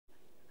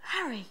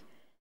Harry,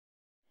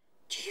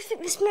 do you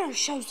think this mirror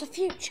shows the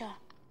future?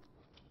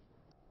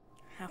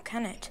 How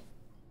can it?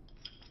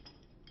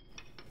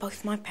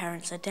 Both my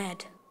parents are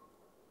dead.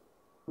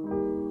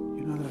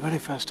 You know, the very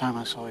first time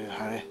I saw you,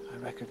 Harry, I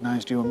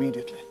recognized you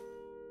immediately.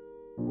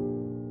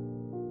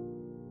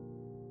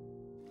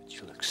 But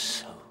you look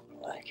so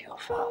like your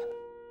father.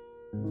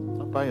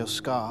 Not by your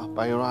scar,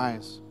 by your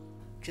eyes.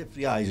 Except for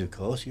the eyes, of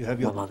course. You have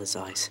your... My mother's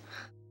eyes.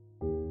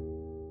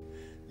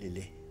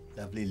 Lily.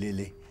 Lovely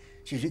Lily.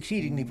 She's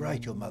exceedingly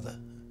bright, your mother.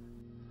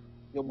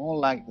 You're more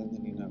like them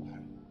than you know,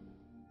 Harry.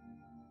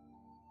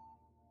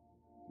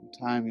 In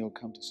time, you'll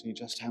come to see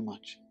just how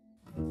much.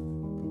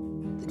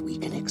 That we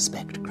can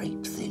expect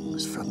great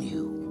things from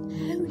you.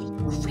 Holy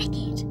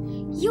cricket!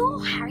 You're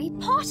Harry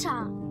Potter!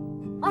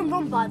 I'm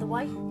Ron, by the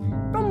way.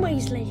 Ron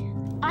Weasley.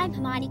 I'm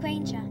Hermione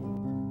Granger.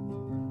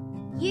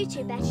 You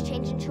two better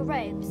change into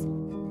robes.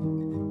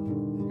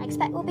 I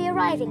expect we'll be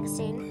arriving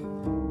soon.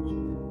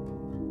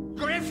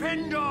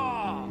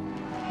 Gryffindor!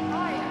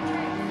 Hi,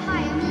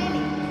 I'm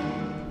Lily.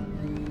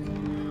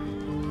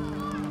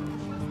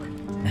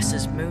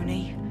 Messrs.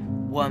 Mooney,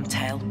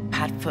 Wormtail,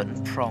 Padfoot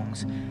and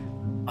Prongs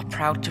are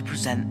proud to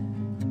present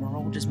the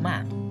Marauders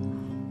map.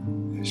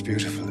 It's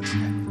beautiful,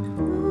 isn't it?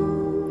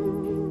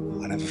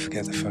 I'll never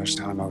forget the first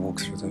time I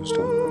walked through those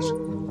doors.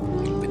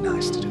 It'll be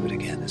nice to do it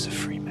again as a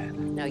free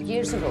man. Now,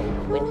 years ago,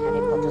 when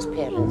Harry Potter's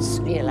parents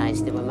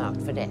realised they were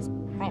marked for death,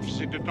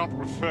 Prophecy did not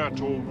refer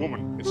to a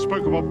woman. It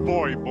spoke of a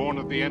boy born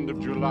at the end of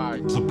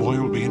July. The boy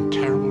will be in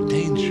terrible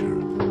danger.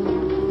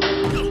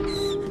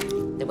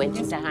 they went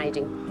into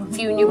hiding.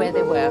 Few knew where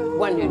they were.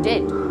 One who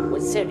did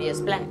was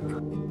Sirius Black.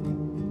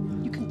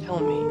 You can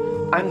tell me.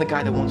 I'm the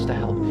guy that wants to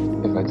help.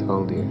 If I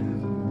told you,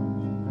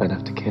 I'd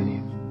have to kill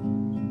you.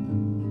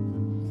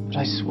 But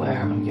I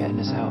swear I'm getting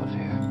us out of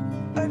here.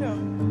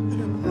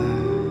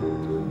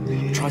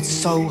 I tried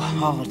so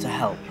hard to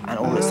help, and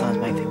all it's done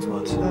is make things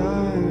worse.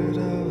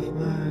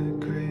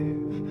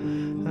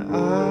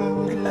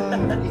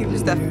 He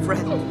was their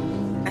friend,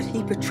 and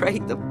he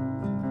betrayed them.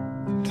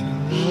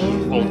 He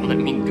won't let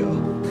me go.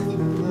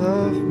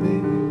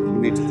 You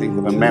need to think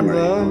of a memory.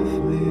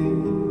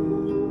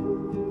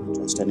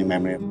 Just any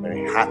memory, a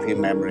very happy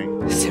memory.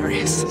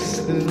 Serious?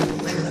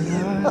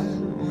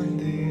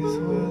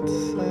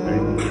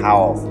 Very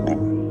powerful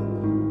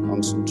memory.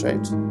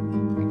 Concentrate.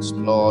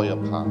 Explore your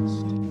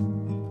past.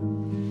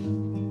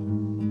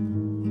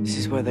 This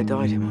is where they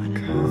died,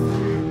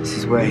 Hermione. This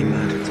is where he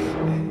murdered them.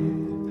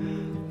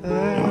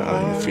 How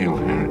do you feel,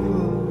 Harry?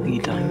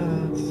 You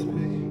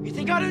don't. You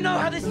think I don't know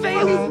how this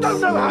feels? You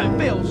don't know how it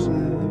feels!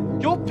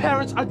 Your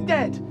parents are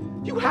dead!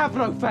 You have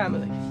no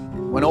family!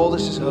 When all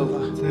this is over,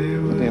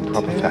 we'll be a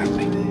proper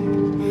family.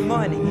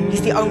 Hermione,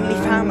 he's the only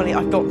family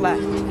I've got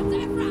left.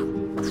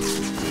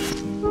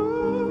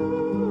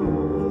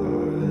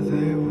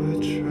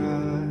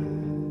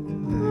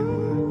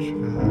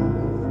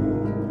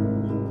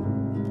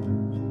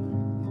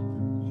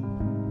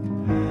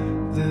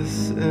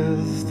 This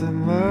is the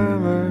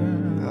murmur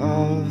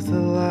of the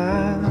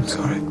land. I'm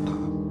sorry.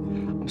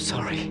 I'm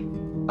sorry.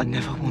 I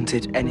never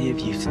wanted any of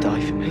you to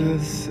die for me.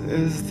 This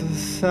is the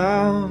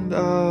sound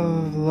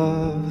of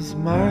love's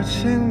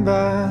marching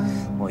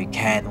band. The more you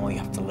care, the more you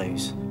have to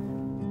lose.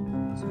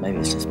 So maybe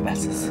it's just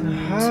better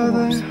How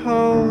they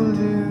hold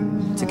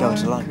you to go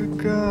it like alone.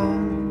 a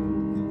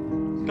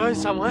gun. Going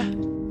somewhere.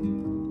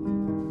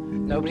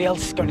 Nobody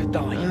else is going to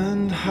die.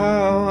 And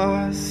how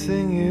I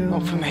sing you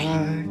Not for me.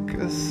 like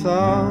a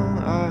song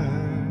I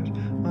heard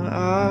when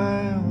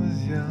I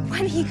was young.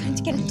 When are you going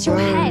to get into your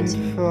head?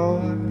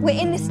 We're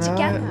in this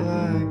together.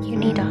 You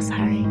need us,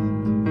 Harry.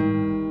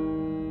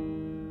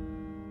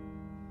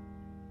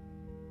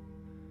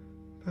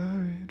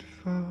 Buried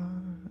for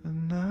a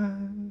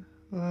night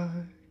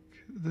like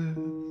this.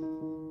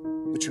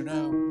 But you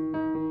know,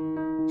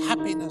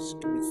 happiness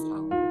can be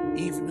found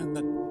even in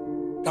the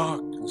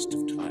darkest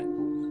of times.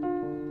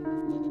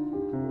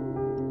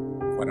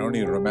 One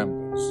only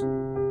remembers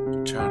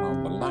to turn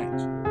on the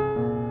light.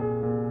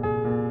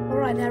 All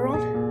right there,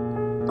 Ron.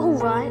 All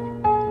right.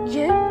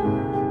 You?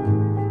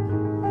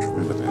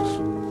 Remember this.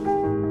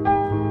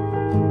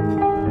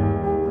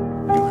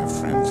 You have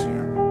friends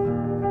here.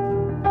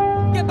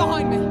 Get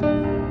behind me!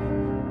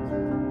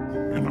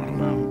 You're not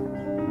alone.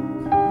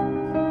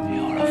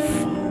 You're a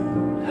fool,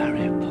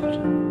 Harry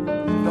Potter.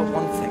 You've got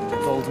one thing that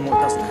Voldemort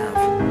doesn't have.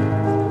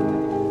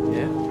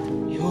 Yeah?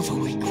 You're the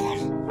weak one.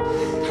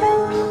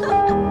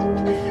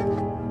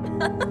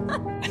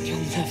 And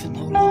you'll never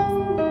know love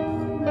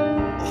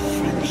or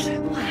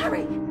friendship.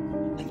 Harry!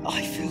 And I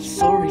feel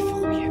sorry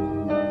for you.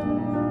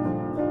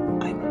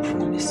 I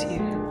promise you,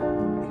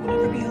 you'll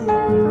never be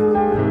alone.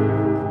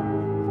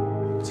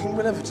 Didn't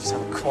we never just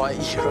have a quiet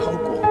year at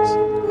Hogwarts?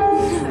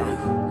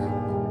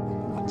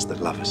 Ones that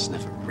love us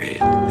never really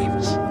leave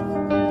us.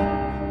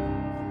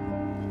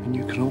 And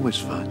you can always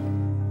find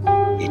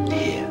it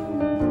here.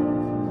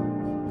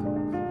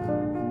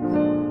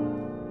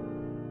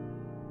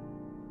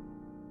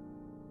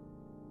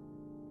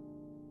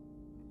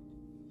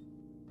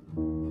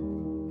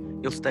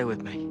 You'll stay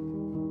with me.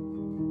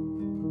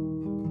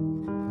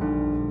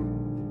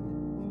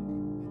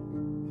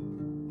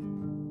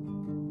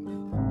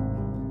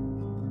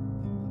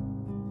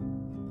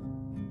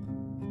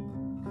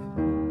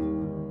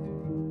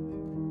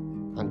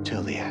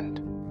 till the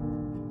end.